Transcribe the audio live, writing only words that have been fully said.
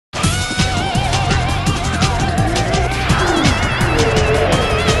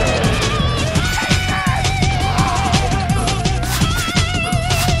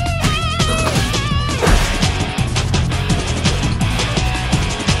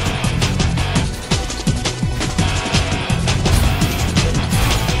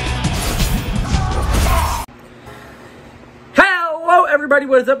Alrighty,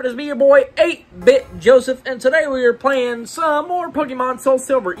 what is up? It is me, your boy, 8-Bit Joseph, and today we are playing some more Pokemon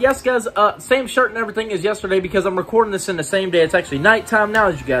SoulSilver. Yes, guys, same shirt and everything as yesterday because I'm recording this in the same day. It's actually nighttime now,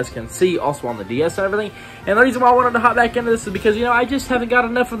 as you guys can see, also on the DS and everything. And the reason why I wanted to hop back into this is because, you know, I just haven't got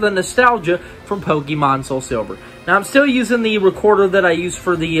enough of the nostalgia from Pokemon SoulSilver. Now, I'm still using the recorder that I used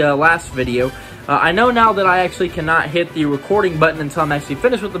for the last video. I know now that I actually cannot hit the recording button until I'm actually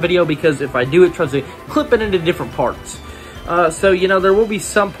finished with the video because if I do, it tries to clip it into different parts. So, you know, there will be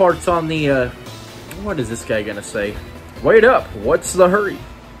some parts on the, what is this guy gonna say? Wait up, what's the hurry?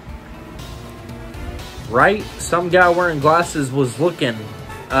 Right? Some guy wearing glasses was looking,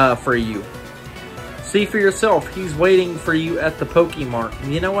 for you. See for yourself, he's waiting for you at the Pokemon.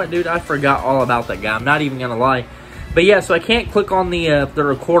 You know what, dude? I forgot all about that guy. I'm not even gonna lie. But yeah, so I can't click on the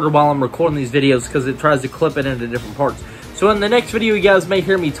recorder while I'm recording these videos because it tries to clip it into different parts. So in the next video, you guys may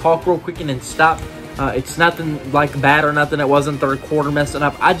hear me talk real quick and then stop. It's nothing like bad or nothing. It wasn't the recorder messing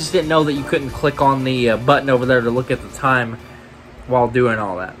up. I just didn't know that you couldn't click on the button over there to look at the time while doing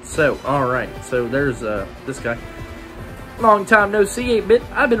all that. So, alright. So, there's this guy. Long time no see, 8-Bit.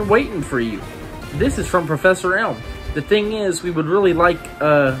 I've been waiting for you. This is from Professor Elm. The thing is, we would really like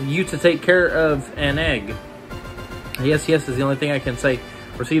you to take care of an egg. Yes, yes is the only thing I can say.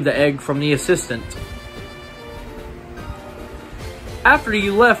 Receive the egg from the assistant. After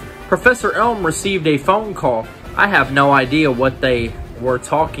you left, Professor Elm received a phone call. I have no idea what they were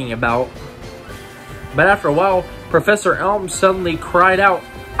talking about. But after a while, Professor Elm suddenly cried out,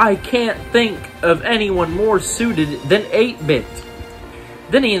 I can't think of anyone more suited than 8-Bit.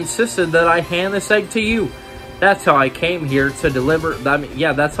 Then he insisted that I hand this egg to you. That's how I came here to deliver,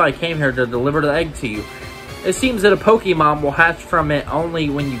 that's how I came here to deliver the egg to you. It seems that a Pokemon will hatch from it only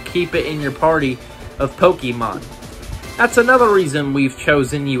when you keep it in your party of Pokemon. That's another reason we've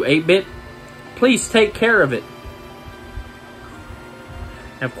chosen you, 8-Bit. Please take care of it.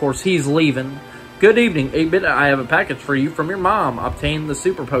 And of course, he's leaving. Good evening, 8-Bit. I have a package for you from your mom. Obtain the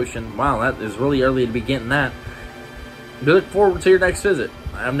super potion. Wow, that is really early to be getting that. We look forward to your next visit.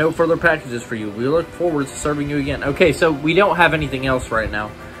 I have no further packages for you. We look forward to serving you again. Okay, so we don't have anything else right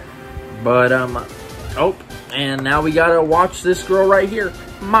now. But, oh, and now we gotta watch this girl right here.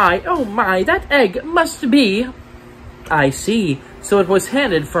 My, oh my, that egg must be... I see. So it was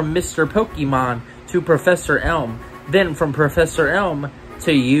handed from Mr. Pokemon to Professor Elm, then from Professor Elm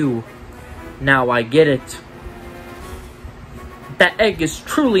to you. Now I get it. That egg is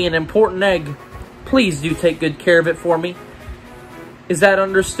truly an important egg. Please do take good care of it for me. Is that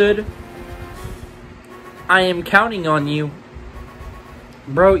understood? I am counting on you.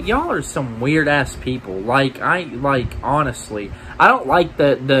 Bro, y'all are some weird-ass people. Like, honestly. I don't like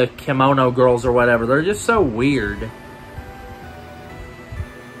the kimono girls or whatever. They're just so weird.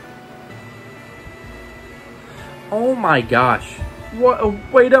 Oh my gosh.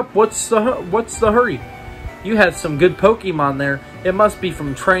 What, wait up, what's the hurry? You have some good Pokemon there. It must be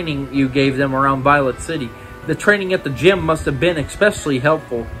from training you gave them around Violet City. The training at the gym must have been especially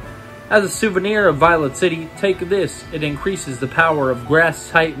helpful. As a souvenir of Violet City, take this. It increases the power of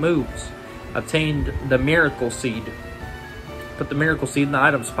grass-type moves. Obtained the Miracle Seed. Put the Miracle Seed in the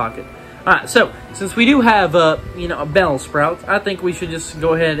items pocket. Alright, so, since we do have, you know, a Bellsprout, I think we should just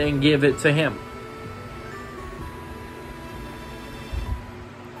go ahead and give it to him.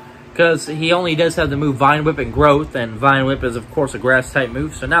 Because he only does have the move Vine Whip and Growth, and Vine Whip is, of course, a grass-type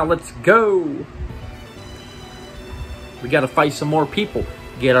move. So now, let's go! We gotta fight some more people.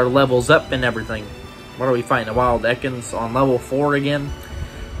 Get our levels up and everything. What are we fighting? A Wild Ekans on level 4 again?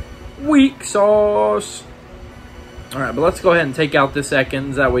 Weak sauce! Alright, but let's go ahead and take out this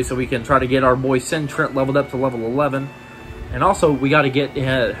Ekans. That way so we can try to get our boy Centrent leveled up to level 11. And also, we gotta get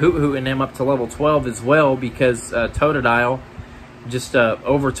Hoot Hoot and him up to level 12 as well. Because Totodile just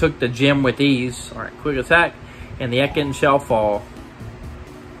overtook the gym with ease. Alright, quick attack. And the Ekans shall fall.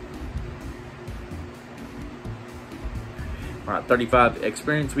 Alright, 35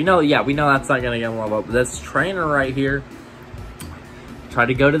 experience. We know, yeah, we know that's not going to get him level up. But this trainer right here. Try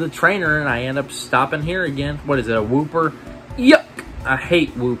to go to the trainer and I end up stopping here again. What is it, a Wooper? Yuck! I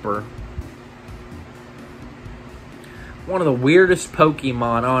hate Wooper. One of the weirdest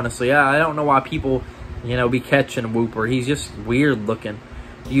Pokemon, honestly. I don't know why people, you know, be catching Wooper. He's just weird looking.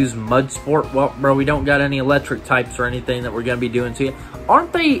 Use Mud Sport. Well, bro, we don't got any electric types or anything that we're going to be doing to you.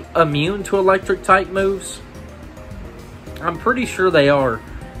 Aren't they immune to electric type moves? I'm pretty sure they are.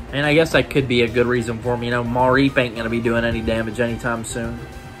 And I guess that could be a good reason for them. You know, Mareep ain't going to be doing any damage anytime soon.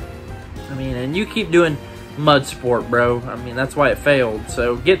 I mean, and you keep doing Mud Sport, bro. I mean, that's why it failed.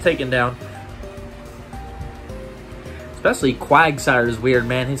 So, get taken down. Especially Quagsire is weird,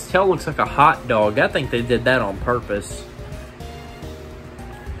 man. His tail looks like a hot dog. I think they did that on purpose.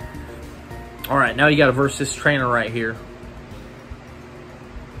 Alright, now you gotta verse this trainer right here.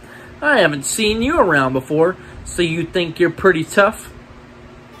 I haven't seen you around before, so you think you're pretty tough?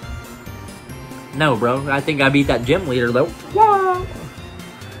 No, bro. I think I beat that gym leader, though. Whoa!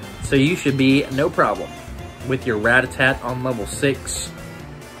 So you should be no problem. With your Rat-a-tat on level 6.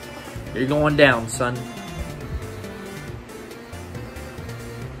 You're going down, son.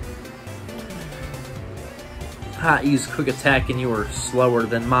 Use quick attack and you are slower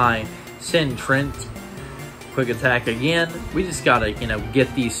than my Trent. Quick attack again. We just gotta, you know,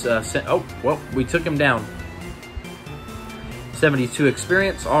 get these, oh, well, we took him down. 72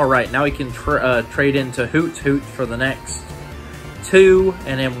 experience. Alright, now we can trade into Hoot for the next 2,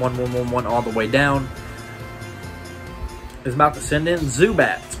 and then 1 all the way down. Is about to send in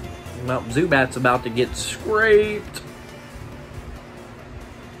Zubat. Well, Zubat's about to get scraped.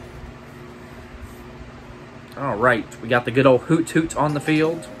 Alright, we got the good old Hoot on the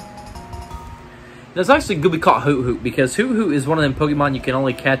field. It's actually good we caught Hoot because Hoot is one of them Pokemon you can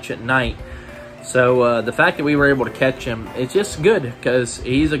only catch at night. So the fact that we were able to catch him, it's just good because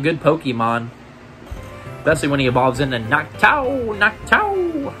he's a good Pokemon. Especially when he evolves into Noctowl.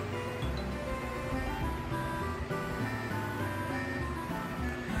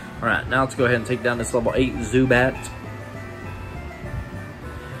 Alright, now let's go ahead and take down this level 8 Zubat.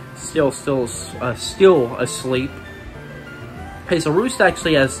 Still asleep. Okay, so Roost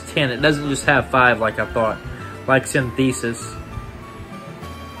actually has 10. It doesn't just have 5 like I thought. Like Synthesis.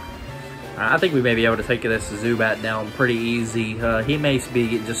 I think we may be able to take this Zubat down pretty easy. He may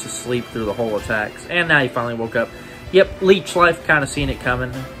be just asleep through the whole attacks. And now he finally woke up. Yep, Leech Life, kind of seen it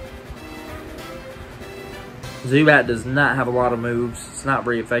coming. Zubat does not have a lot of moves. It's not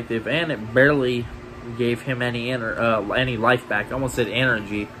very effective. And it barely gave him any life back. I almost said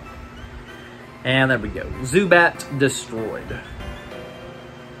energy. And there we go. Zubat destroyed.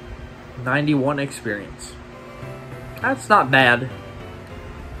 91 experience. That's not bad.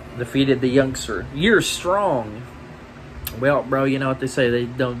 Defeated the youngster. You're strong. Well, bro, you know what they say. They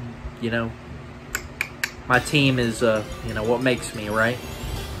don't, you know. My team is, you know, what makes me, right?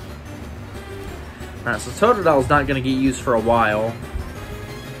 Alright, so Totodile is not going to get used for a while.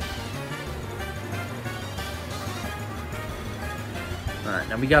 Alright,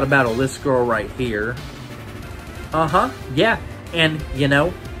 now we got to battle this girl right here. Yeah. And, you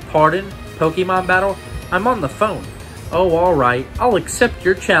know, pardon, Pokemon battle, I'm on the phone. Oh, alright. I'll accept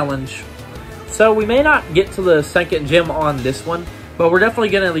your challenge. So, we may not get to the second gym on this one, but we're definitely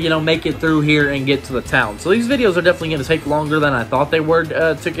going to, you know, make it through here and get to the town. So, these videos are definitely going to take longer than I thought they were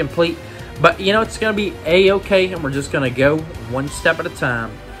to complete. But, you know, it's going to be A-okay, and we're just going to go one step at a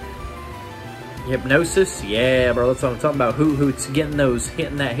time. Hypnosis? Yeah, bro, that's what I'm talking about. Hoot's hitting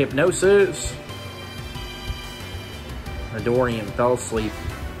that hypnosis. Dorian fell asleep.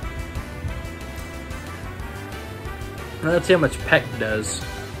 Let's see how much Peck does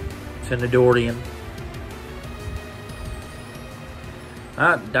to Nidorian.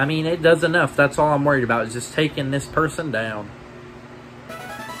 I mean, it does enough. That's all I'm worried about, is just taking this person down.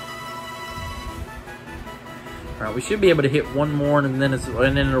 Alright, we should be able to hit one more, and then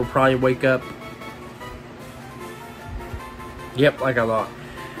it'll probably wake up. Yep, like I thought.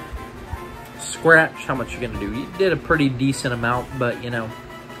 Scratch, how much you gonna do? You did a pretty decent amount, but, you know,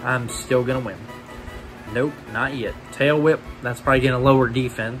 I'm still gonna win. Nope, not yet. Tail Whip, that's probably gonna lower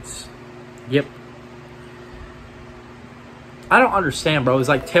defense. Yep. I don't understand, bro. It's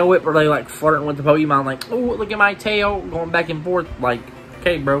like Tail Whip, are they like flirting with the Pokemon, like, oh, look at my tail, going back and forth. Like,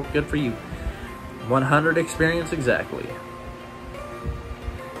 okay, bro, good for you. 100 experience exactly.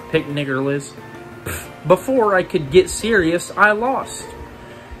 Pick Nigger Liz. Before I could get serious, I lost.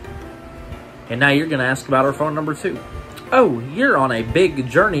 And now you're gonna ask about our phone number too. Oh, you're on a big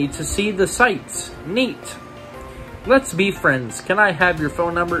journey to see the sights. Neat. Let's be friends. Can I have your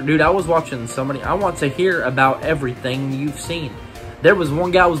phone number? Dude, I was watching somebody. I want to hear about everything you've seen. There was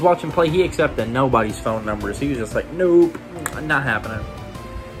one guy I was watching play. He accepted nobody's phone numbers. He was just like, nope, not happening.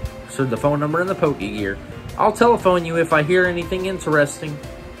 So the phone number in the Pokegear. I'll telephone you if I hear anything interesting.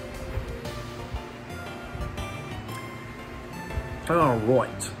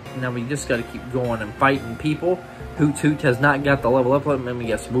 Alright. Now we just gotta keep going and fighting people. Hoot has not got the level up. Let me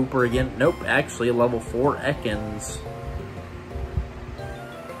guess, Swooper again. Nope, actually a level 4 Ekans.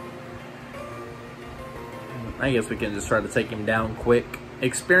 I guess we can just try to take him down quick.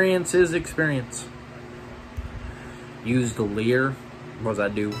 Experience is experience. Use the Leer. What does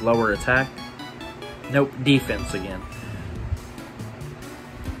that do? Lower attack? Nope, defense again.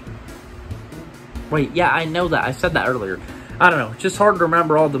 Wait, yeah, I know that. I said that earlier. I don't know. It's just hard to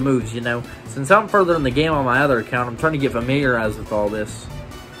remember all the moves, you know. Since I'm further in the game on my other account, I'm trying to get familiarized with all this.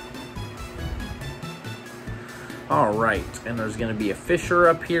 Alright, and there's going to be a Fisher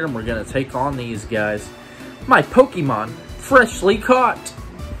up here, and we're going to take on these guys. My Pokemon, freshly caught!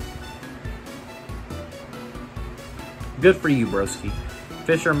 Good for you, broski.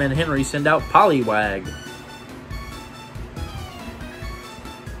 Fisherman Henry send out Poliwag.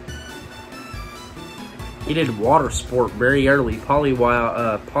 He did Water Sport very early.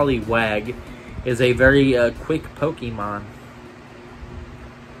 Poliwag is a very quick Pokemon.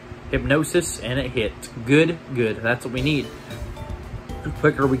 Hypnosis, and it hit. Good, good. That's what we need. The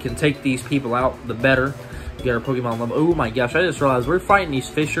quicker we can take these people out, the better. Get our Pokemon level. Oh my gosh, I just realized we're fighting these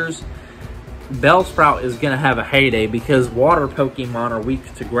Fishers. Bellsprout is going to have a heyday because water Pokemon are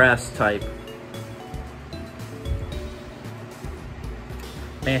weak to grass type.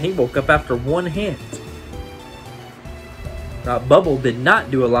 Man, he woke up after one hit. Bubble did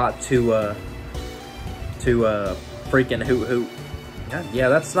not do a lot to freaking Hoot Hoot. Yeah,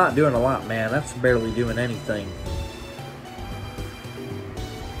 that's not doing a lot, man. That's barely doing anything.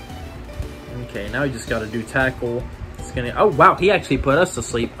 Okay, now we just got to do tackle. It's gonna. Oh wow, he actually put us to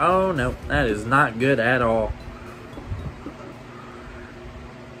sleep. Oh no, that is not good at all.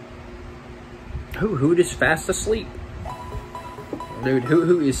 Hoot Hoot is fast asleep, dude. Hoot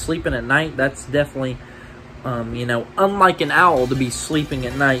Hoot is sleeping at night. That's definitely, you know, unlike an owl to be sleeping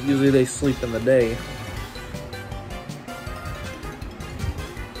at night. Usually they sleep in the day.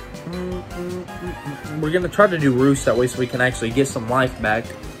 We're going to try to do Roost that way so we can actually get some life back.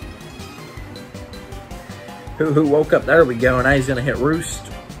 Who woke up? There we go. Now he's going to hit Roost.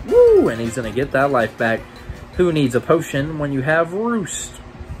 Woo! And he's going to get that life back. Who needs a potion when you have Roost?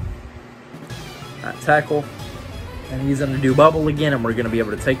 Tackle. And he's going to do Bubble again, and we're going to be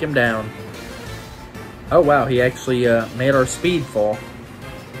able to take him down. Oh, wow. He actually made our speed fall.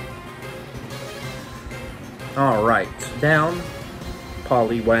 All right. Down.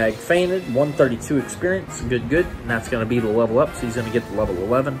 Poliwag fainted, 132 experience, good, good, and that's going to be the level up, so he's going to get the level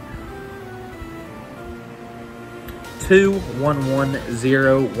 11. 2, 1, 1,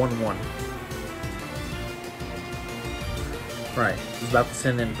 0, 1, 1. Right, he's about to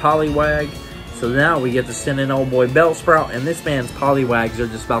send in Poliwag, so now we get to send in old boy Bellsprout, and this man's Poliwags are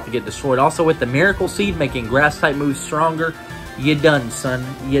just about to get destroyed. Also with the Miracle Seed making grass-type moves stronger, you done, son,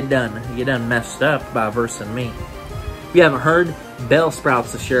 you done. You done messed up by versing me. If you haven't heard,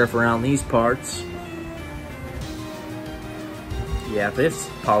 Bellsprout's the sheriff around these parts. Yeah, this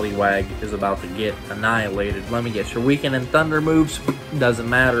Poliwag is about to get annihilated. Let me guess, your Weekend and Thunder moves? Doesn't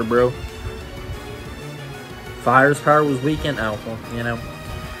matter, bro. Fire's power was weakened? Oh, well, you know.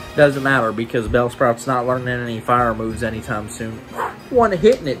 Doesn't matter because Bellsprout's not learning any fire moves anytime soon. One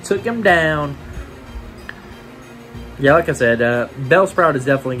hit and it took him down. Yeah, like I said, Bellsprout is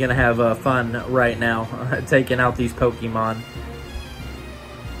definitely going to have fun right now taking out these Pokemon.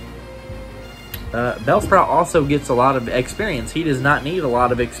 Bellsprout also gets a lot of experience. He does not need a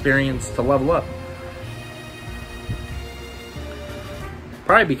lot of experience to level up.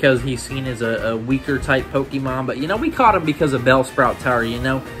 Probably because he's seen as a weaker type Pokemon. But, you know, we caught him because of Bellsprout Tower, you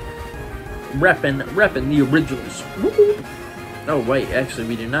know. Repping the originals. Woo-hoo. Oh, wait. Actually,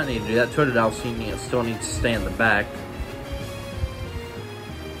 we do not need to do that. Totodile still needs to stay in the back.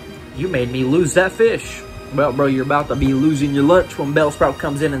 You made me lose that fish. Well, bro, you're about to be losing your lunch when Bellsprout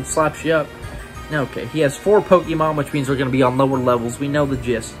comes in and slaps you up. Okay, he has 4 Pokemon, which means we're going to be on lower levels. We know the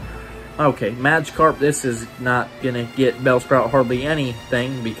gist. Okay, Magikarp, this is not going to get Bellsprout hardly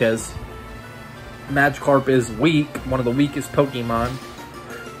anything because Magikarp is weak, one of the weakest Pokemon.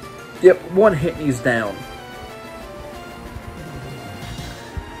 Yep, one hit and he's down.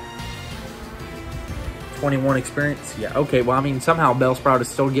 $21 experience? Yeah, okay, well, I mean, somehow Bellsprout is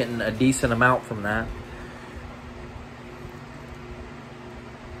still getting a decent amount from that.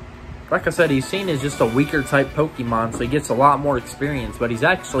 Like I said, he's seen as just a weaker type Pokemon, so he gets a lot more experience. But he's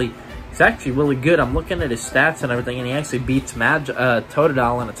actually really good. I'm looking at his stats and everything, and he actually beats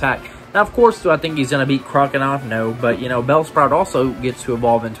Totodile in attack. Now, of course, do I think he's going to beat Crocodile? No, but you know, Bellsprout also gets to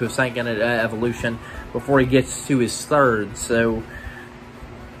evolve into a second evolution before he gets to his third. So,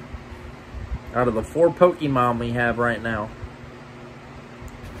 out of the 4 Pokemon we have right now,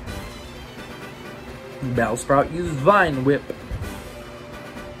 Bellsprout used Vine Whip.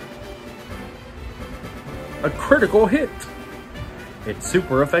 A critical hit. It's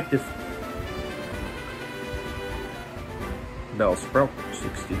super effective. Bellsprout,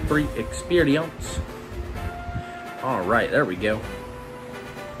 63 experience. Alright, there we go.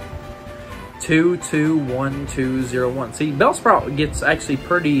 2, 2, 1, 2, 0, 1. See, Bellsprout gets actually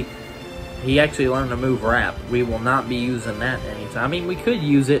pretty... He actually learned to move Wrap. We will not be using that anytime. I mean, we could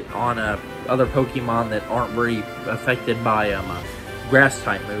use it on other Pokemon that aren't very affected by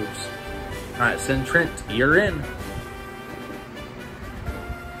grass-type moves. Alright, Centrent, you're in.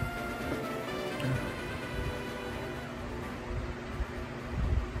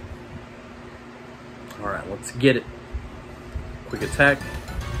 Alright, let's get it. Quick attack.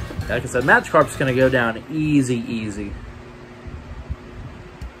 Like I said, Magikarp's gonna go down easy, easy.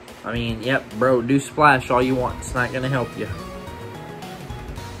 I mean, yep, bro, do splash all you want. It's not gonna help you.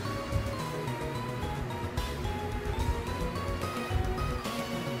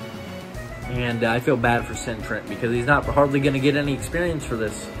 And I feel bad for Centrent because he's not hardly gonna get any experience for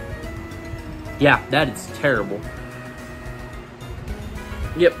this. Yeah, that is terrible.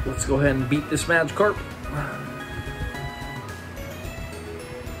 Yep, let's go ahead and beat this Magikarp.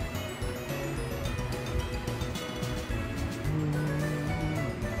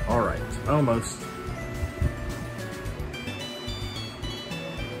 Alright, almost.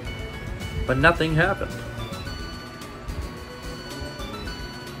 But nothing happened.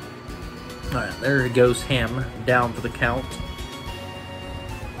 Alright, there goes him, down for the count.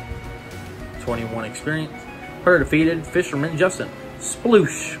 21 experience. Her defeated, Fisherman Justin.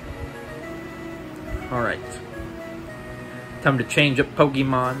 Sploosh. Alright. Time to change up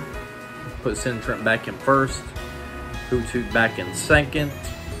Pokemon. Put Centrent back in first. Hoothoot back in second.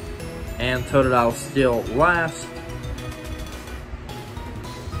 And Totodile still last.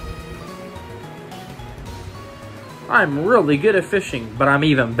 I'm really good at fishing, but I'm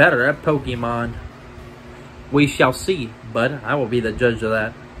even better at Pokemon. We shall see, bud. I will be the judge of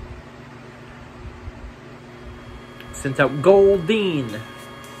that. Sent out Goldeen.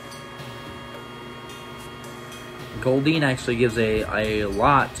 Goldeen actually gives a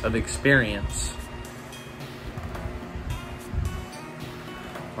lot of experience.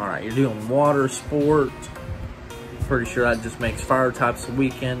 Alright, you're doing water sport. Pretty sure that just makes fire types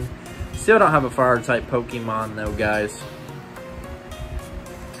weaken. Still don't have a fire type Pokemon though, guys.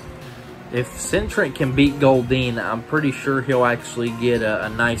 If Centrent can beat Goldeen, I'm pretty sure he'll actually get a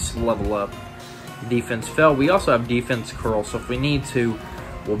nice level up. Defense fell. We also have defense curl, so if we need to,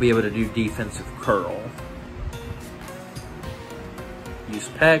 we'll be able to do defensive curl. Use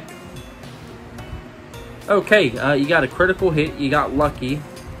Peck. Okay, you got a critical hit. You got lucky.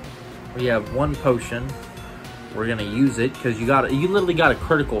 We have one potion. We're gonna use it because you literally got a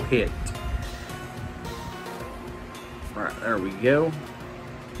critical hit. All right, there we go.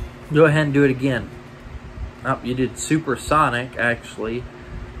 Go ahead and do it again. Oh, you did supersonic actually.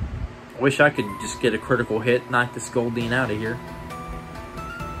 Wish I could just get a critical hit, knock this Goldeen out of here.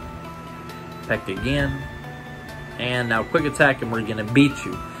 Peck again. And now quick attack and we're gonna beat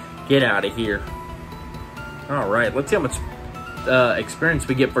you. Get out of here. Alright, let's see how much experience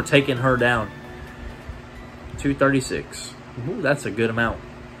we get for taking her down. 236. Ooh, that's a good amount.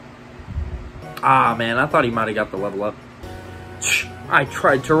 Ah, man, I thought he might have got the level up. I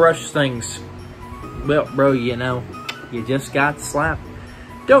tried to rush things. Well, bro, you know, you just got slapped.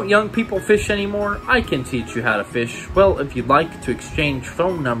 Don't young people fish anymore? I can teach you how to fish. Well, if you'd like to exchange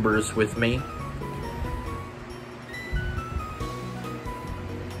phone numbers with me.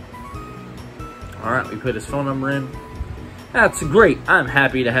 Alright, we put his phone number in. That's great. I'm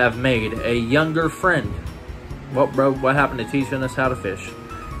happy to have made a younger friend. Well, bro, what happened to teaching us how to fish?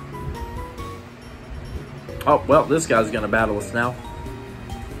 Oh, well, this guy's gonna battle us now.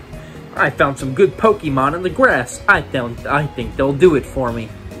 I found some good Pokemon in the grass. I think they'll do it for me.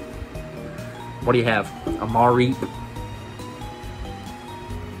 What do you have? A Mareep.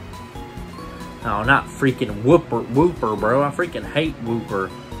 Oh, not freaking Wooper, bro. I freaking hate Wooper.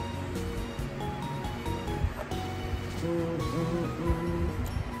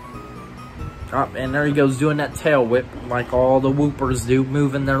 Oh, and there he goes doing that tail whip like all the Woopers do,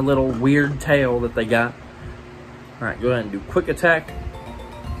 moving their little weird tail that they got. Alright, go ahead and do quick attack.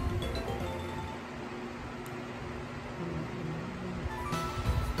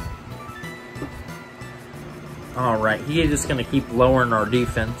 Alright, he is just going to keep lowering our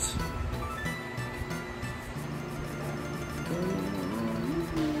defense.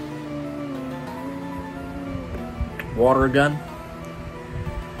 Water gun.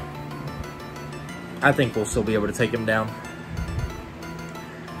 I think we'll still be able to take him down.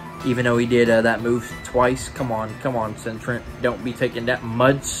 Even though he did that move twice. Come on, Centrent. Don't be taking that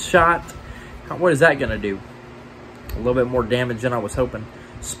mud shot. What is that going to do? A little bit more damage than I was hoping.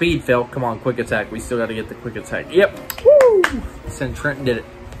 Speed fell. Come on, quick attack. We still got to get the quick attack. Yep. Woo! Centrent did it.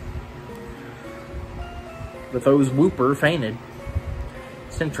 The foe's Wooper fainted.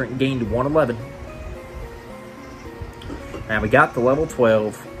 Centrent gained 111. And we got the level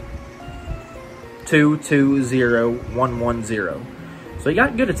 12. 220110. So he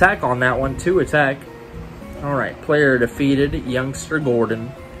got good attack on that one. 2 attack. Alright, player defeated. Youngster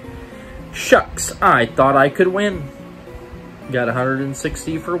Gordon. Shucks, I thought I could win. Got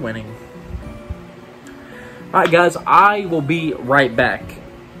 160 for winning. Alright guys, I will be right back.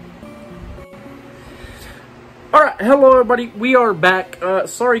 Alright, hello everybody, we are back.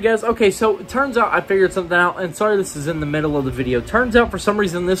 Sorry guys, okay, so it turns out I figured something out, and sorry this is in the middle of the video. Turns out for some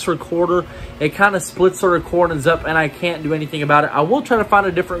reason this recorder, it kind of splits the recordings up and I can't do anything about it. I will try to find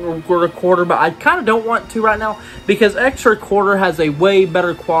a different recorder, but I kind of don't want to right now, because X Recorder has a way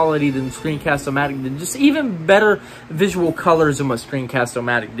better quality than Screencast-O-Matic did. Just even better visual colors than what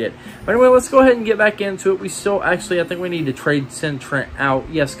Screencast-O-Matic did. But anyway, let's go ahead and get back into it. We still, actually, I think we need to trade Trent out.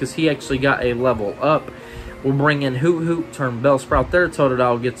 Yes, because he actually got a level up. We'll bring in Hoot Hoot, turn Bellsprout there.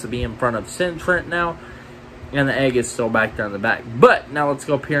 Totodile gets to be in front of Trent now. And the egg is still back there in the back. But now let's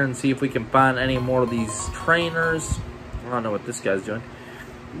go up here and see if we can find any more of these trainers. I don't know what this guy's doing.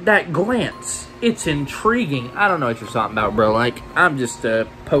 That glance, it's intriguing. I don't know what you're talking about, bro. Like, I'm just a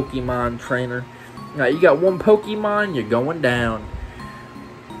Pokemon trainer. You got one Pokemon, you're going down.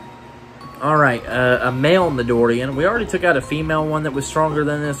 Alright, a male Nidorian. We already took out a female one that was stronger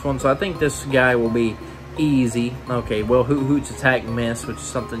than this one, so I think this guy will be easy. Okay, well, Hoot Hoot's attack miss, which is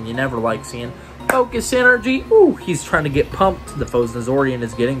something you never like seeing. Focus energy. Ooh, he's trying to get pumped. The Nidorian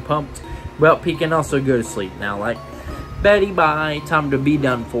is getting pumped. Well, he can also go to sleep now. Like, Betty, bye. Time to be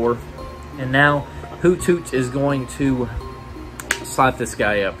done for. And now, Hoot Hoot is going to slap this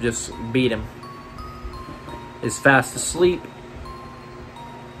guy up. Just beat him. Is fast asleep.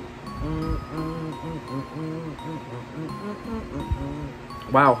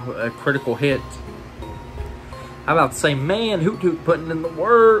 Wow, a critical hit. I'm about to say, man, Hoot Hoot putting in the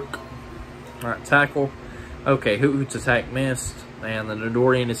work. Alright, tackle. Okay, Hoot Hoot's attack missed. And the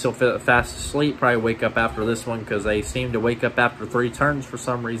Nidorian is still fast asleep. Probably wake up after this one because they seem to wake up after 3 turns for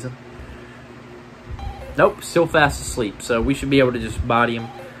some reason. Nope, still fast asleep. So we should be able to just body him.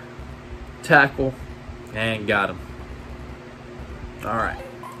 Tackle. And got him. Alright.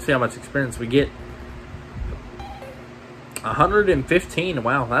 See how much experience we get. 115.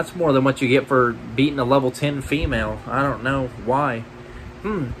 Wow, that's more than what you get for beating a level 10 female. I don't know why.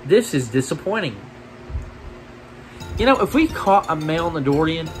 This is disappointing. You know, if we caught a male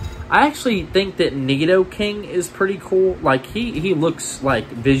Nidorian, I actually think that Nidoking is pretty cool. Like, he looks, like,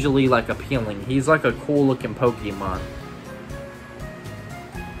 visually, like, appealing. He's, like, a cool-looking Pokemon.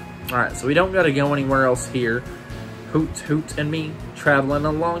 Alright, so we don't gotta go anywhere else here. Hoot Hoot and me traveling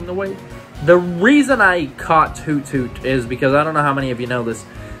along the way. The reason I caught Hoot Hoot is because, I don't know how many of you know this,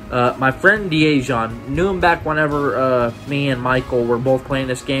 my friend Dijon, knew him back whenever me and Michael were both playing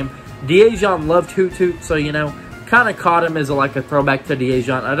this game. Dijon loved Hoot Hoot, so, you know, kind of caught him as like a throwback to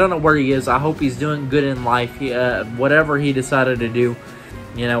Dijon. I don't know where he is. I hope he's doing good in life. Whatever he decided to do,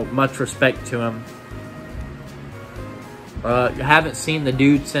 you know, much respect to him. Haven't seen the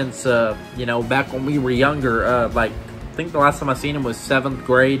dude since, you know, back when we were younger, like, I think the last time I seen him was 7th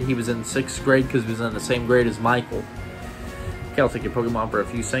grade. He was in 6th grade because he was in the same grade as Michael. Okay, I'll take your Pokemon for a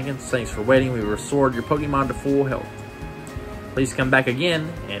few seconds. Thanks for waiting. We restored your Pokemon to full health. Please come back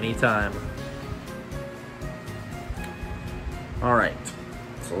again anytime. Alright.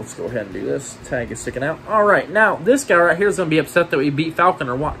 So let's go ahead and do this. Tag is sticking out. Alright, now this guy right here is going to be upset that we beat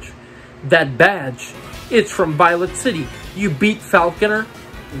Falconer. Watch. That badge. It's from Violet City. You beat Falconer?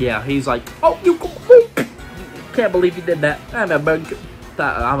 Yeah, he's like, oh, you go. Can't believe you did that. I'm a bug.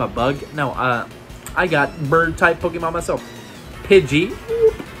 I'm a bug. No, I got bird-type Pokemon myself. Pidgey.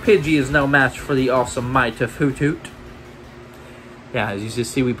 Pidgey is no match for the awesome might of Hoot Hoot. Yeah, as you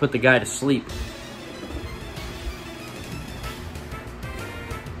just see, we put the guy to sleep.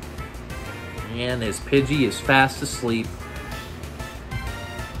 And his Pidgey is fast asleep.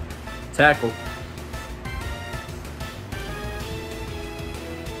 Tackle.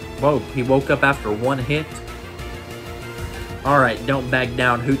 Whoa, he woke up after 1 hit. Alright, don't back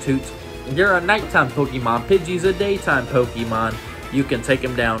down, Hoot Hoot. You're a nighttime Pokemon. Pidgey's a daytime Pokemon. You can take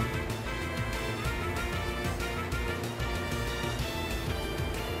him down.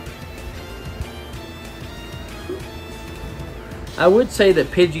 I would say that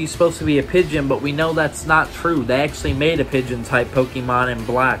Pidgey's supposed to be a pigeon, but we know that's not true. They actually made a pigeon-type Pokemon in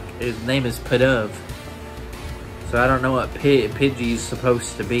black. His name is Pidove. So I don't know what Pidgey's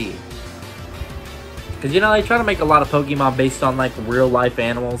supposed to be. Because, you know, they try to make a lot of Pokemon based on, like, real-life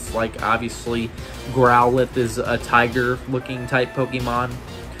animals. Like, obviously, Growlithe is a tiger-looking type Pokemon.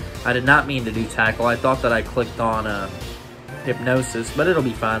 I did not mean to do Tackle. I thought that I clicked on Hypnosis, but it'll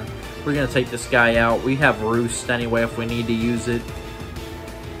be fine. We're going to take this guy out. We have Roost anyway if we need to use it.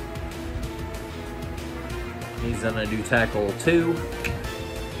 He's going to do Tackle 2.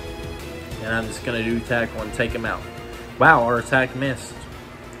 And I'm just going to do Tackle and take him out. Wow, our attack missed.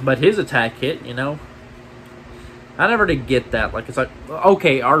 But his attack hit, you know. I never did get that. Like, it's like,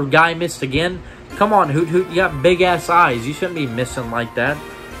 okay, our guy missed again. Come on, Hoot Hoot, you got big-ass eyes. You shouldn't be missing like that.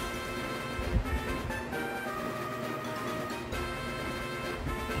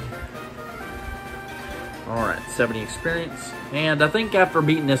 70 experience. And I think after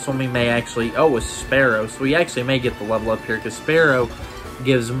beating this one, we may actually... Oh, it's Sparrow. So we actually may get the level up here, because Sparrow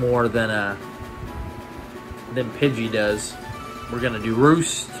gives more than Pidgey does. We're going to do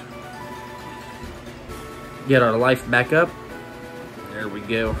Roost. Get our life back up. There we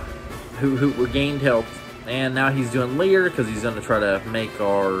go. Hoot Hoot regained health. And now he's doing Leer, because he's going to try to make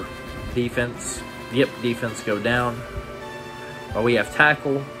our defense... Yep, defense go down. But we have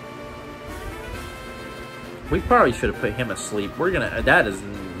Tackle. We probably should have put him asleep. We're gonna. That is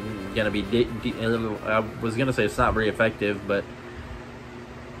gonna be. I was gonna say it's not very effective, but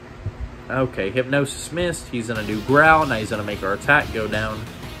okay. Hypnosis missed. He's gonna do Growl. Now he's gonna make our attack go down.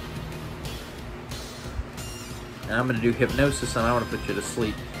 And I'm gonna do Hypnosis, and I want to put you to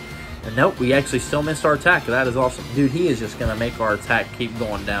sleep. And nope, we actually still missed our attack. That is awesome, dude. He is just gonna make our attack keep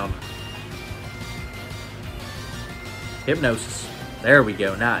going down. Hypnosis. There we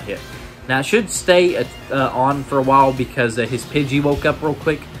go. Now it hit. Now, it should stay on for a while because his Pidgey woke up real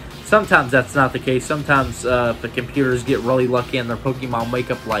quick. Sometimes that's not the case. Sometimes the computers get really lucky and their Pokemon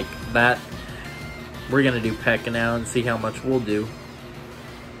wake up like that. We're going to do Pekka now and see how much we'll do.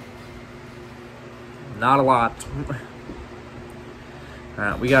 Not a lot.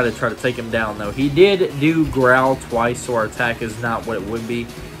 Alright, we got to try to take him down, though. He did do Growl twice, so our attack is not what it would be.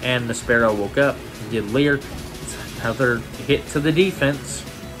 And the Sparrow woke up. He did Leer. Another hit to the defense.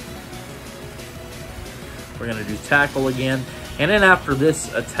 We're going to do Tackle again. And then after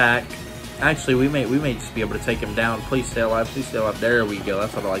this attack, actually, we may just be able to take him down. Please stay alive. Please stay alive. There we go.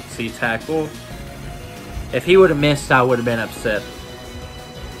 That's what I like to see. Tackle. If he would have missed, I would have been upset.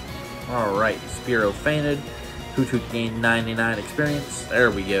 Alright. Spearow fainted. Hoot Hoot gained 99 experience.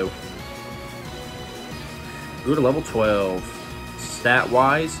 There we go. Go to level 12.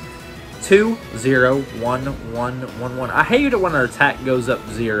 Stat-wise, 2, 0, 1, 1, 1, 1. I hate it when our attack goes up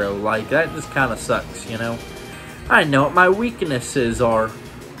 0. Like, that just kind of sucks, you know? I know what my weaknesses are.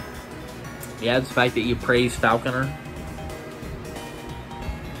 Yeah, it's the fact that you praise Falconer.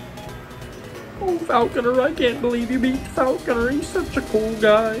 Oh, Falconer, I can't believe you beat Falconer. He's such a cool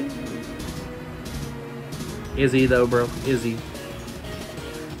guy. Is he, though, bro? Is he?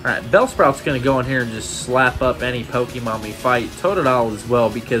 Alright, Bellsprout's going to go in here and just slap up any Pokemon we fight. Totodile as well,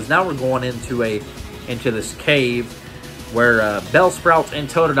 because now we're going into this cave where Bellsprout and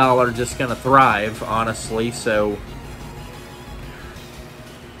Totodile are just going to thrive, honestly. So,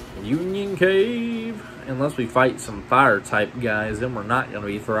 Union Cave. Unless we fight some Fire-type guys, then we're not going to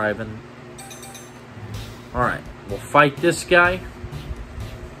be thriving. Alright, we'll fight this guy.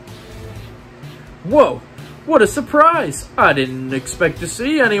 Whoa! What a surprise! I didn't expect to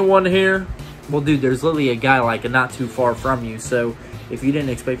see anyone here. Well, dude, there's literally a guy, like, not too far from you, so if you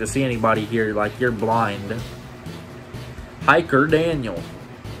didn't expect to see anybody here, like, you're blind. Hiker Daniel.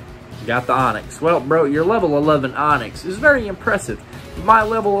 Got the Onix. Well, bro, your level 11 Onix is very impressive. My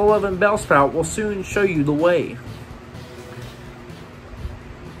level 11 Bellsprout will soon show you the way.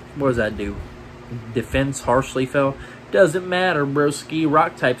 What does that do? Defense harshly fell. Doesn't matter, broski.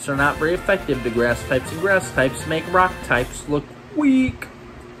 Rock types are not very effective to grass types, and grass types make rock types look weak.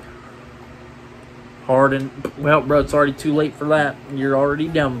 Harden. Well, bro, it's already too late for that. You're already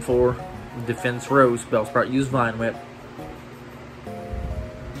done for. Defense rose. Bellsprout used Vine Whip.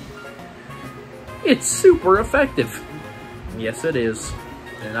 It's super effective. Yes, it is.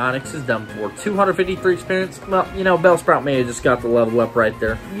 And Onix is done for. 253 experience. Well, you know, Bellsprout may have just got the level up right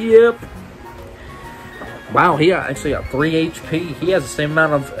there. Yep. Wow, he actually got 3 HP. He has the same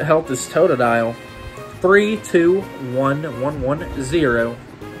amount of health as Totodile. 3, 2, 1, 1, 1, 0.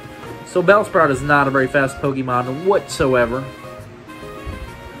 So Bellsprout is not a very fast Pokemon whatsoever.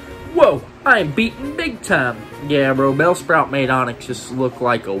 Whoa, I am beaten big time. Yeah, bro, Bellsprout made Onix just look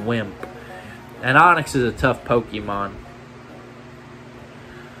like a wimp. And Onix is a tough Pokemon.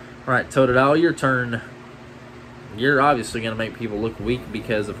 Alright, Totodile, your turn. You're obviously going to make people look weak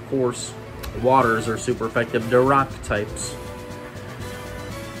because, of course, waters are super effective to rock types.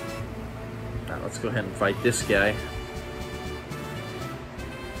 Now let's go ahead and fight this guy.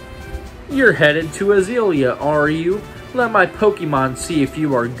 You're headed to Azalea, are you? Let my Pokemon see if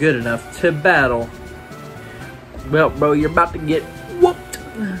you are good enough to battle. Well, bro, you're about to get whooped.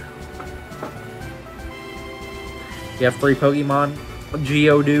 You have 3 Pokemon.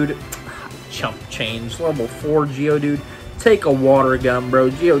 Geodude. Chump change. Level 4 Geodude. Take a water gun, bro.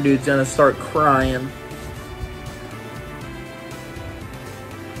 Geodude's gonna start crying.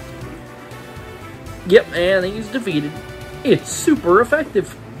 Yep, and he's defeated. It's super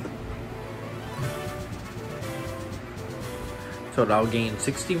effective. Totodile gained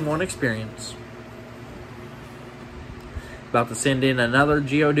 61 experience. About to send in another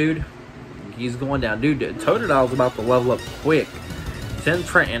Geodude. He's going down. Dude, Totodile's about to level up quick.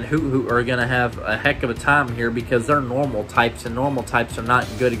 Sentret and Hoot are going to have a heck of a time here because they're normal types, and normal types are not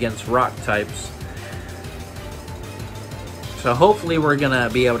good against rock types. So hopefully we're going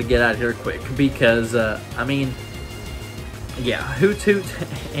to be able to get out of here quick because, I mean, yeah, Hoot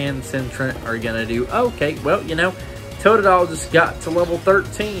and Sentret are going to do okay. Well, you know, Totodile just got to level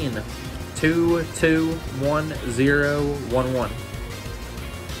 13. 2, 2, 1, 0, 1, 1.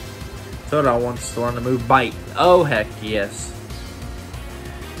 Totodile wants to learn the move Bite. Oh, heck yes.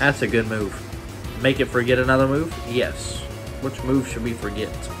 That's a good move. Make it forget another move? Yes. Which move should we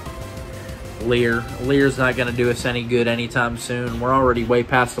forget? Leer. Leer's not going to do us any good anytime soon. We're already way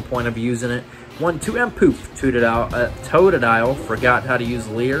past the point of using it. 1, 2, and poof. Totodile forgot how to use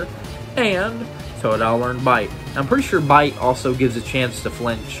Leer. And Totodile learned Bite. I'm pretty sure Bite also gives a chance to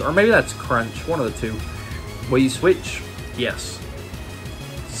flinch. Or maybe that's Crunch. One of the two. Will you switch? Yes.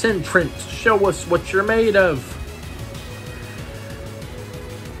 Sentret, show us what you're made of.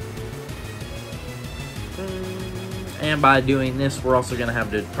 And by doing this, we're also going to have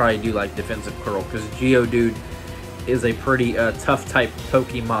to probably do like Defensive Curl because Geodude is a pretty tough type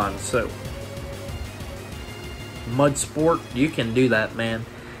Pokemon. So, Mud Sport, you can do that, man.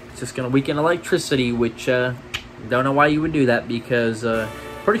 It's just going to weaken Electricity, which don't know why you would do that because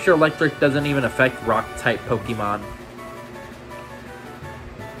pretty sure Electric doesn't even affect rock type Pokemon.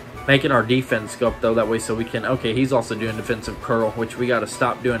 Making our defense go up though that way so we can. Okay, he's also doing Defensive Curl, which we got to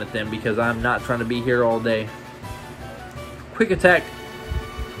stop doing it then because I'm not trying to be here all day. Quick Attack.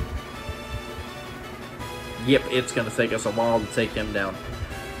 Yep, it's going to take us a while to take him down.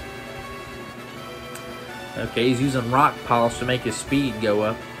 Okay, he's using Rock Polish to make his speed go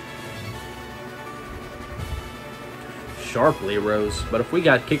up. Sharply rose. But if we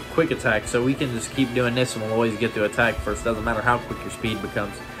got Quick Attack, so we can just keep doing this and we'll always get to attack first. Doesn't matter how quick your speed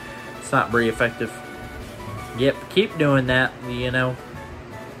becomes. It's not very effective. Yep, keep doing that, you know.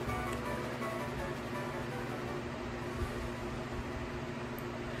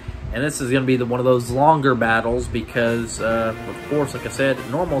 And this is going to be one of those longer battles because, of course, like I said,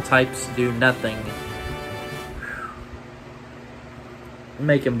 normal types do nothing.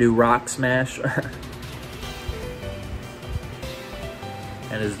 Make him do Rock Smash.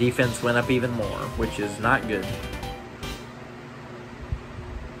 And his defense went up even more, which is not good.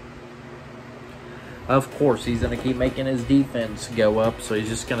 Of course, he's going to keep making his defense go up, so he's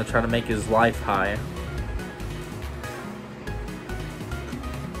just going to try to make his life high.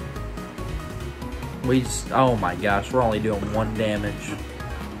 Oh my gosh, we're only doing 1 damage.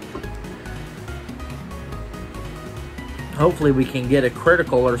 Hopefully we can get a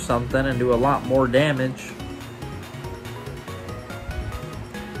critical or something and do a lot more damage.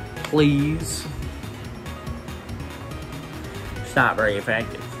 Please. It's not very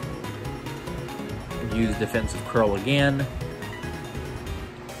effective. Use Defensive Curl again.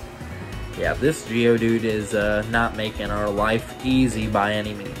 Yeah, this Geodude is not making our life easy by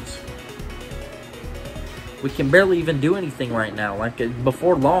any means. We can barely even do anything right now. Like,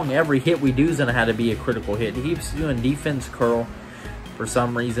 before long, every hit we do is going to have to be a critical hit. He keeps doing Defense Curl for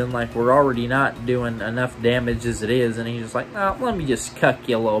some reason. Like, we're already not doing enough damage as it is. And he's just like, no, let me just cuck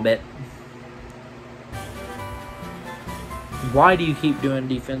you a little bit. Why do you keep doing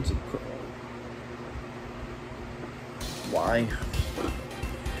Defensive Curl? Why?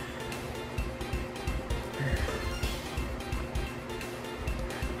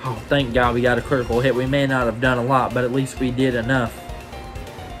 Oh, thank God we got a critical hit. We may not have done a lot, but at least we did enough.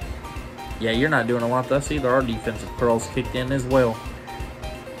 Yeah, you're not doing a lot to us either. Our Defensive Curls kicked in as well.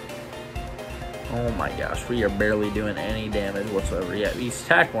 Oh my gosh, we are barely doing any damage whatsoever yet. He's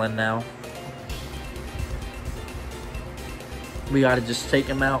tackling now. We gotta just take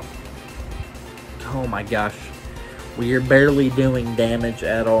him out. Oh my gosh. We are barely doing damage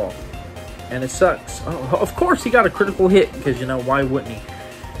at all. And it sucks. Oh, of course he got a critical hit, because, you know, why wouldn't he?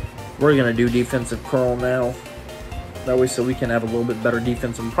 We're going to do Defensive Curl now. That way so we can have a little bit better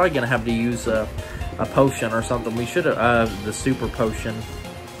defense. I'm probably going to have to use a potion or something. We should have the Super Potion.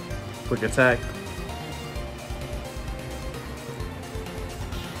 Quick Attack.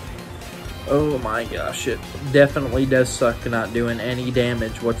 Oh my gosh, it definitely does suck not doing any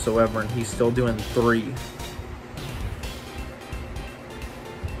damage whatsoever, and he's still doing 3.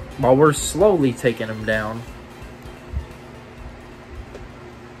 While we're slowly taking him down.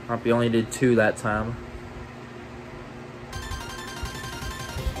 Hope he only did 2 that time.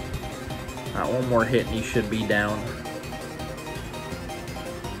 Alright, 1 more hit and he should be down.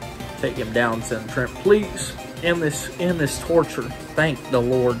 Take him down, Sentret, please. End this torture. Thank the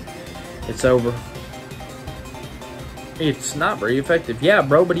Lord. It's over. It's not very effective. Yeah,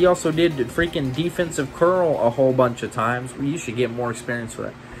 bro, but he also did freaking defensive curl a whole bunch of times. You should get more experience with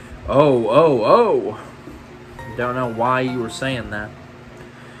it. Oh. Don't know why you were saying that.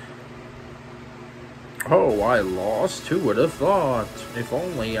 Oh, I lost. Who would have thought? If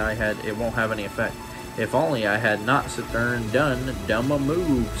only I had... It won't have any effect. If only I had not sit there and done dumb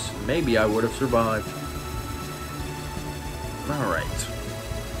moves. Maybe I would have survived. Alright.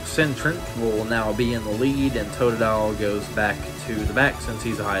 Centrant will now be in the lead, and Totodile goes back to the back since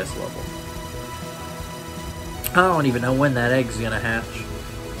he's the highest level. I don't even know when that egg's gonna hatch.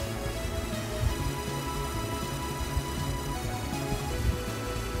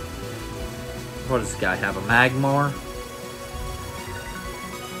 What does this guy have? A Magmar?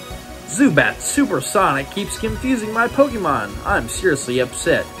 Zubat Supersonic keeps confusing my Pokemon. I'm seriously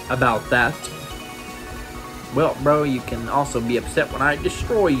upset about that. Well, bro, you can also be upset when I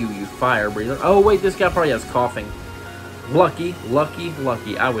destroy you, you fire breather. Oh, wait, this guy probably has coughing. Lucky.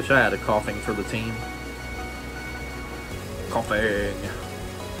 I wish I had a coughing for the team. Coughing.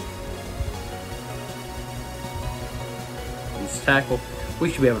 He's tackled. We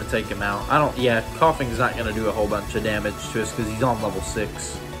should be able to take him out. Yeah, coughing's not going to do a whole bunch of damage to us because he's on level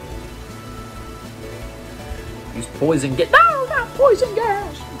 6. Use poison gas. No, not poison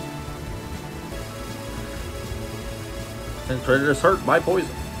gas! Centrator is hurt by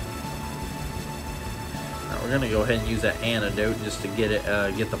poison. Now we're gonna go ahead and use that antidote just to get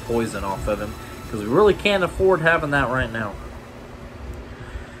the poison off of him, because we really can't afford having that right now.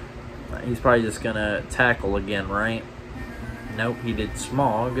 He's probably just gonna tackle again, right? Nope, he did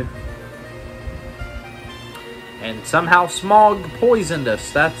Smog, and somehow Smog poisoned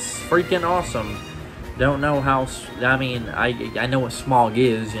us. That's freaking awesome. Don't know how. I mean, I know what Smog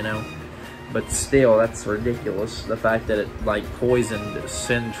is, you know. But still, that's ridiculous. The fact that it, like, poisoned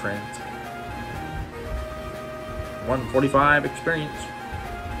Centrant. 145 experience.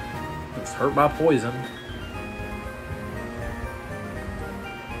 It's hurt by poison.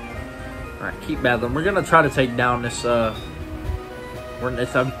 Alright, keep battling. We're going to try to take down this,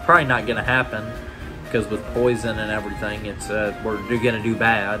 it's probably not going to happen. Because with poison and everything, it's, we're going to do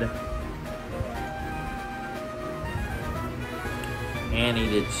bad. And he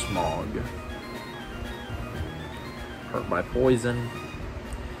did Smog. Hurt by poison.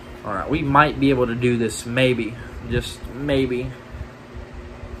 Alright, we might be able to do this, maybe. Just maybe.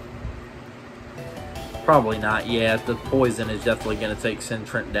 Probably not yet. The poison is definitely going to take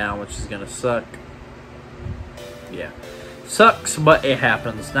Centrant down, which is going to suck. Yeah. Sucks, but it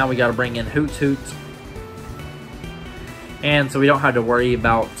happens. Now we got to bring in Hoot Hoot. And so we don't have to worry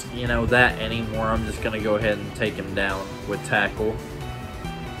about, you know, that anymore. I'm just going to go ahead and take him down with Tackle.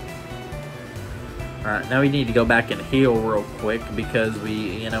 Alright, now we need to go back and heal real quick because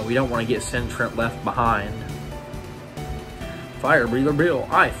we don't want to get Centrant left behind. Fire Breather Bill,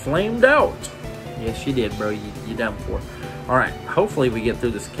 I flamed out! Yes, you did, bro. You done for. Alright, hopefully we get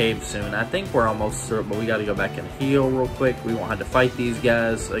through this cave soon. I think we're almost through it, but we got to go back and heal real quick. We won't have to fight these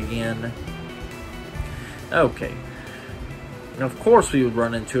guys again. Okay. And of course we would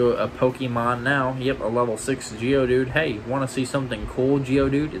run into a Pokemon now. Yep, a level 6 Geodude. Hey, want to see something cool,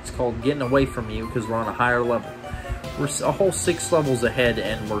 Geodude? It's called Getting Away From You because we're on a higher level. We're a whole 6 levels ahead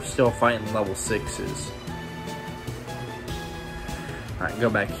and we're still fighting level 6s. Alright, go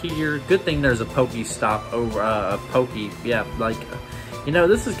back here. Good thing there's a Pokestop over, yeah, like, you know,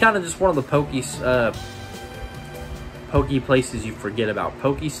 this is kind of just one of the Poke places you forget about.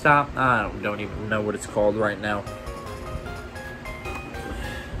 Pokestop? I don't even know what it's called right now.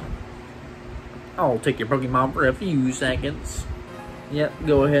 I'll take your Pokemon for a few seconds. Yep,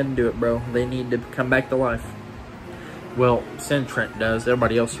 go ahead and do it, bro. They need to come back to life. Well, Centrant does.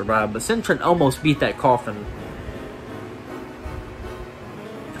 Everybody else survived. But Centrant almost beat that coffin.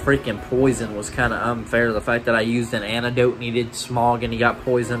 Freaking poison was kind of unfair. The fact that I used an antidote and he did Smog and he got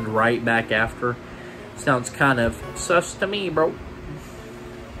poisoned right back after. Sounds kind of sus to me, bro.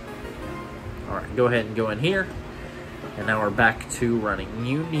 Alright, go ahead and go in here. And now we're back to running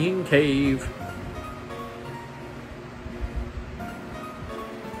Union Cave.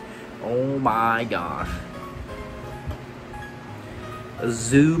 Oh my gosh. A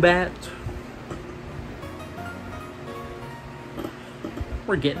Zubat.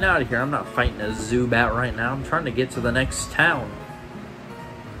 We're getting out of here. I'm not fighting a Zubat right now. I'm trying to get to the next town.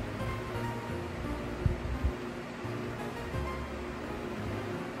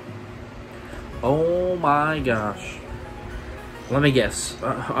 Oh my gosh. Let me guess.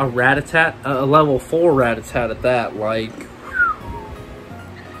 A Rattata? A level 4 Rattata at that. Like,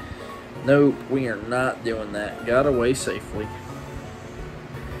 nope, we are not doing that. Got away safely.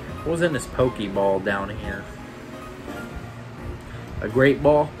 What was in this Pokeball down here? A Great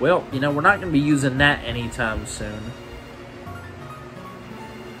Ball. Well, you know, we're not going to be using that anytime soon.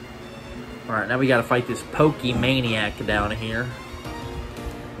 Alright, now we got to fight this Pokemaniac down here.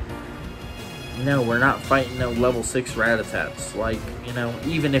 No, we're not fighting no level 6 Rattatas. Like, you know,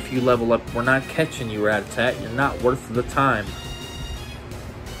 even if you level up, we're not catching you, Rattata. You're not worth the time.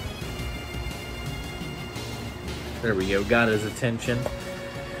 There we go, got his attention.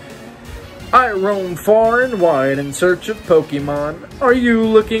 I roam far and wide in search of Pokemon. Are you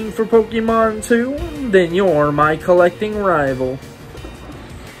looking for Pokemon too? Then you're my collecting rival.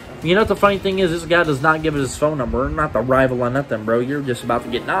 You know what the funny thing is? This guy does not give us his phone number. Not the rival or nothing, bro. You're just about to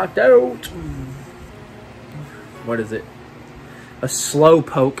get knocked out. What is it? A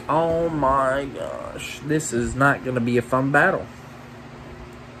Slowpoke. Oh my gosh. This is not going to be a fun battle.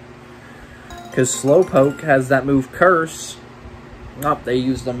 Because Slowpoke has that move Curse. Nope, they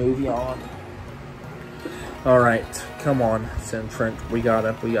used the move Yawn. Alright, come on, Sentret. We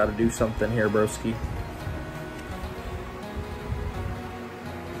gotta do something here, broski.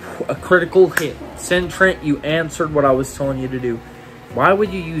 A critical hit. Sentret, you answered what I was telling you to do. Why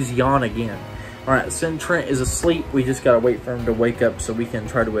would you use Yawn again? Alright, Sentret is asleep. We just gotta wait for him to wake up so we can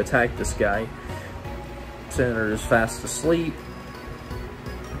try to attack this guy. Senator is fast asleep.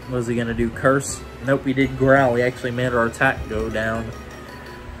 What is he gonna do? Curse? Nope, he did Growl. He actually made our attack go down.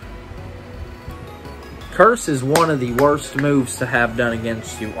 Curse is one of the worst moves to have done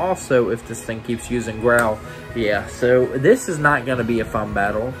against you. Also, if this thing keeps using Growl. Yeah, so this is not going to be a fun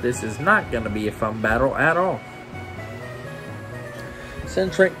battle. This is not going to be a fun battle at all.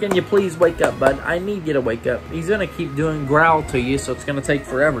 Sentret, can you please wake up, bud? I need you to wake up. He's going to keep doing Growl to you, so it's going to take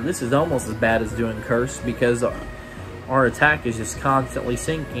forever. This is almost as bad as doing Curse because our attack is just constantly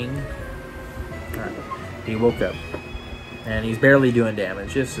sinking. Right. He woke up. And he's barely doing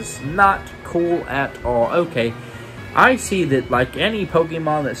damage. This is not cool at all. Okay, I see that like any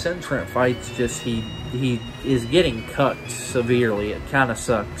Pokemon that Sentret fights, just he is getting cut severely. It kind of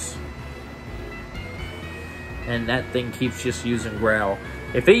sucks. And that thing keeps just using Growl.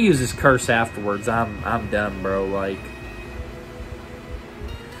 If it uses Curse afterwards, I'm done, bro. Like,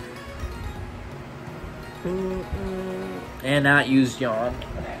 and not use Yawn.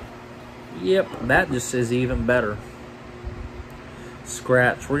 Yep, that just is even better.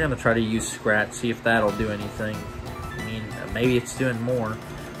 Scratch. We're going to try to use Scratch, see if that'll do anything. I mean, maybe it's doing more,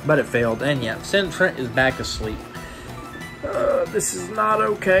 but it failed. And yeah, Sentret is back asleep. This is not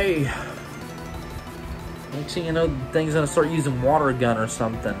okay. Next thing you know, the thing's going to start using Water Gun or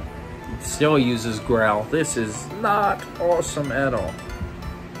something. It still uses Growl. This is not awesome at all.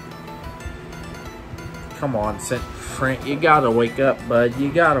 Come on, Sentret. You got to wake up, bud.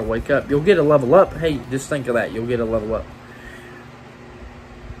 You got to wake up. You'll get a level up. Hey, just think of that. You'll get a level up.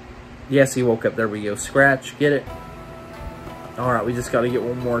 Yes, he woke up. There we go. Scratch. Get it. Alright, we just got to get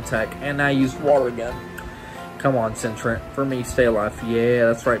one more attack. And I used Water Gun. Come on, Sentret. For me, stay alive. Yeah,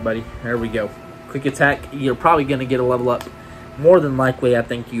 that's right, buddy. There we go. Quick attack. You're probably going to get a level up. More than likely, I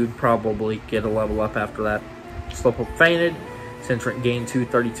think you'd probably get a level up after that. Slowpoke fainted. Sentret gained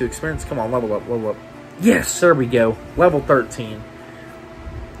 232 experience. Come on, level up, level up. Yes, there we go. Level 13.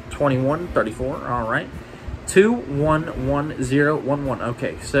 21, 34. Alright. 2, 1, 1, 0, 1, 1.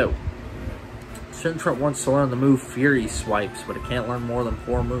 Okay, so Sentret wants to learn the move Fury Swipes, but it can't learn more than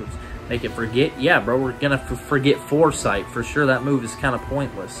 4 moves. Make it forget? Yeah, bro, we're going to forget Foresight. For sure, that move is kind of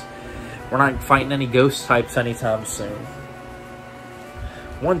pointless. We're not fighting any ghost types anytime soon.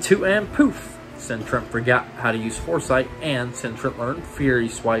 1, 2, and poof! Sentret forgot how to use Foresight, and Sentret learned Fury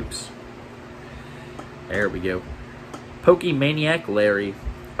Swipes. There we go. Pokemaniac Larry.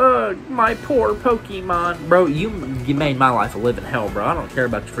 My poor Pokemon. Bro, you made my life a living hell, bro. I don't care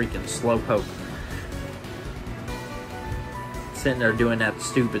about your freaking Slowpoke. Sitting there doing that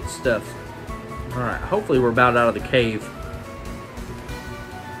stupid stuff. Alright, hopefully we're about out of the cave.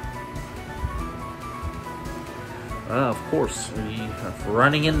 Of course, we're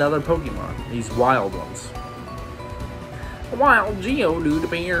running into other Pokemon. These wild ones. A wild Geodude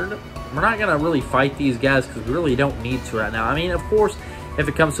beard. We're not going to really fight these guys because we really don't need to right now. I mean, of course, if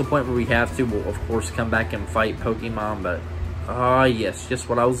it comes to a point where we have to, we'll of course come back and fight Pokemon. But, yes, just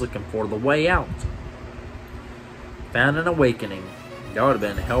what I was looking for. The way out. Found an awakening. That would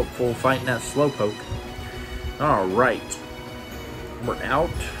have been helpful fighting that Slowpoke. Alright. We're out.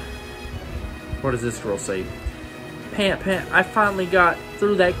 What does this girl say? Pant, I finally got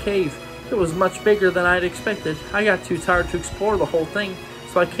through that cave. It was much bigger than I'd expected. I got too tired to explore the whole thing,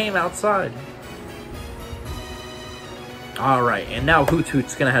 so I came outside. Alright, and now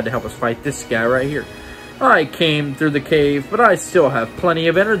Hoothoot's gonna have to help us fight this guy right here. I came through the cave, but I still have plenty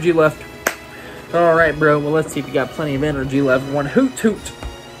of energy left. Alright, bro. Well, let's see if you got plenty of energy left. One Hoot Hoot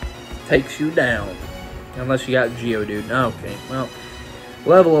takes you down. Unless you got Geodude. Okay, well.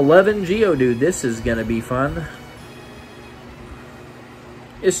 Level 11 Geodude. This is going to be fun.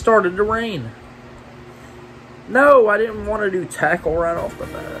 It started to rain. No, I didn't want to do tackle right off the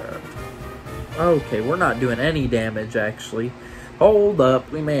bat. Okay, we're not doing any damage, actually. Hold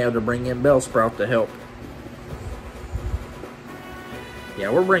up. We may have to bring in Bellsprout to help. Yeah,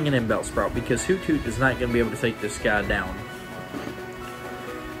 we're bringing in Bellsprout because Hoot Hoot is not going to be able to take this guy down.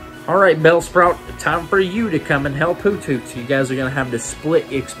 Alright, Bellsprout, time for you to come and help Hoot Hoot. So you guys are going to have to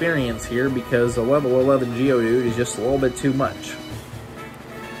split experience here because a level 11 Geodude is just a little bit too much.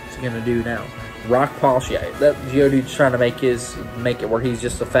 What's he going to do now? Rock Polish, yeah, that Geodude's trying to make it where he's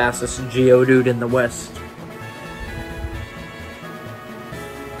just the fastest Geodude in the West.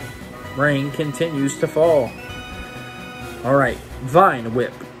 Rain continues to fall. Alright, Vine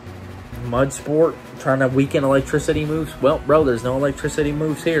Whip. Mud Sport, trying to weaken electricity moves. Well, bro, there's no electricity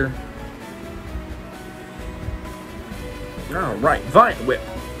moves here. Alright, Vine Whip.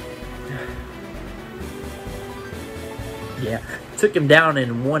 Yeah, took him down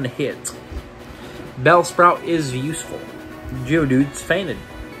in one hit. Bellsprout is useful. Geodude's fainted.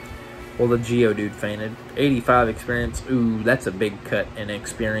 Well, the Geodude fainted. 85 experience. Ooh, that's a big cut in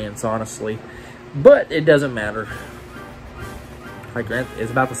experience, honestly. But it doesn't matter. Alright, Grant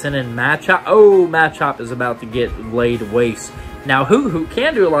is about to send in Machop. Oh, Machop is about to get laid waste. Now, Hoot Hoot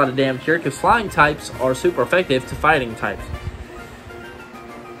can do a lot of damage here because flying types are super effective to fighting types.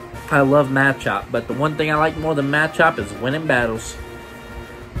 I love Machop, but the one thing I like more than Machop is winning battles.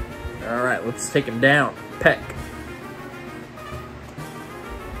 Alright, let's take him down. Peck.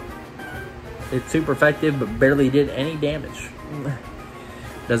 It's super effective, but barely did any damage.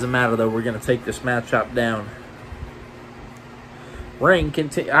 Doesn't matter, though. We're going to take this Machop down. Rain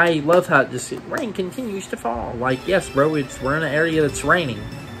I love how it just rain continues to fall. Like, yes, bro, we're in an area that's raining.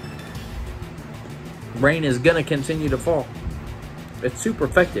 Rain is going to continue to fall. It's super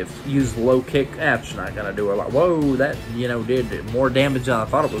effective. Use low kick. That's not going to do a lot. Whoa, that, you know, did more damage than I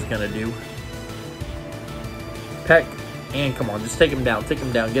thought it was going to do. Peck. And come on, just take him down. Take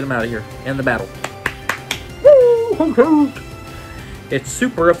him down. Get him out of here. End the battle. Woo! It's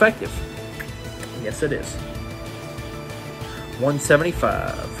super effective. Yes, it is.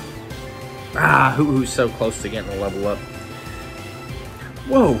 175. Ah, who's so close to getting a level up.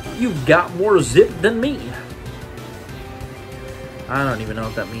 Whoa, you've got more zip than me. I don't even know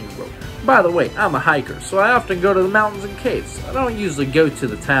what that means, bro. By the way, I'm a hiker, so I often go to the mountains and caves. I don't usually go to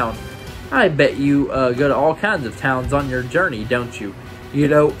the town. I bet you go to all kinds of towns on your journey, don't you? You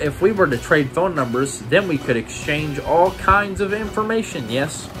know, if we were to trade phone numbers, then we could exchange all kinds of information,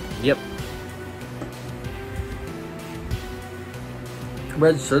 yes? Yep.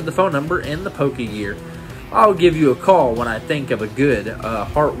 Register the phone number in the Pokegear. I'll give you a call when I think of a good,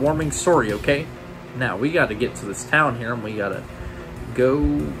 heartwarming story, okay? Now, we got to get to this town here, and we got to go.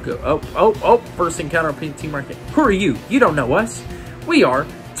 Oh, first encounter Team Rocket. Who are you? You don't know us. We are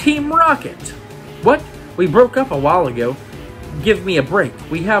Team Rocket. What? We broke up a while ago. Give me a break.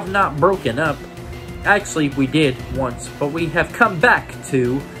 We have not broken up. Actually, we did once, but we have come back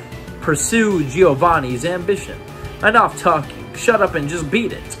to pursue Giovanni's ambition. Enough talking. Shut up and just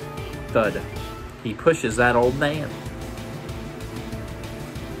beat it. Thud. He pushes that old man.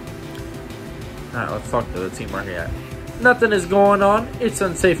 Alright, let's talk to the Team Rocket. Nothing is going on. It's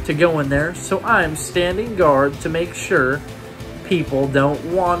unsafe to go in there, so I'm standing guard to make sure people don't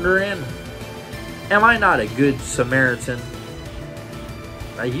wander in. Am I not a good Samaritan?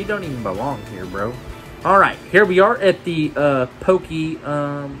 You don't even belong here, bro. Alright, here we are at the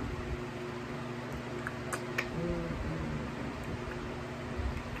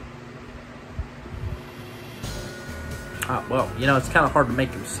well, you know, it's kind of hard to make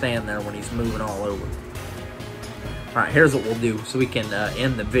him stand there when he's moving all over. Alright, here's what we'll do so we can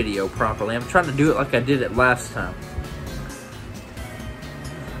end the video properly. I'm trying to do it like I did it last time.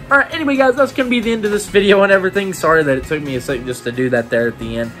 Alright, anyway, guys, that's going to be the end of this video and everything. Sorry that it took me a second just to do that there at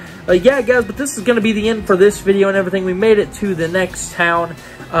the end. Yeah, guys, but this is going to be the end for this video and everything. We made it to the next town,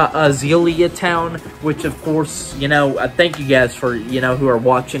 Azalea Town, which, of course, you know, thank you guys for, you know, who are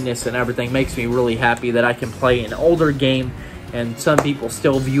watching this and everything. Makes me really happy that I can play an older game and some people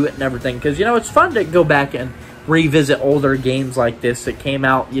still view it and everything. Because, you know, it's fun to go back and revisit older games like this that came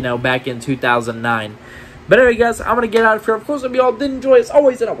out, you know, back in 2009. But anyway, guys, I'm going to get out of here. Of course, if you all did enjoy, as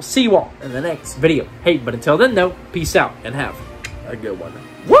always, and I will see you all in the next video. Hey, but until then, though, peace out and have a good one.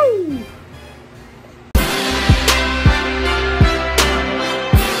 Woo!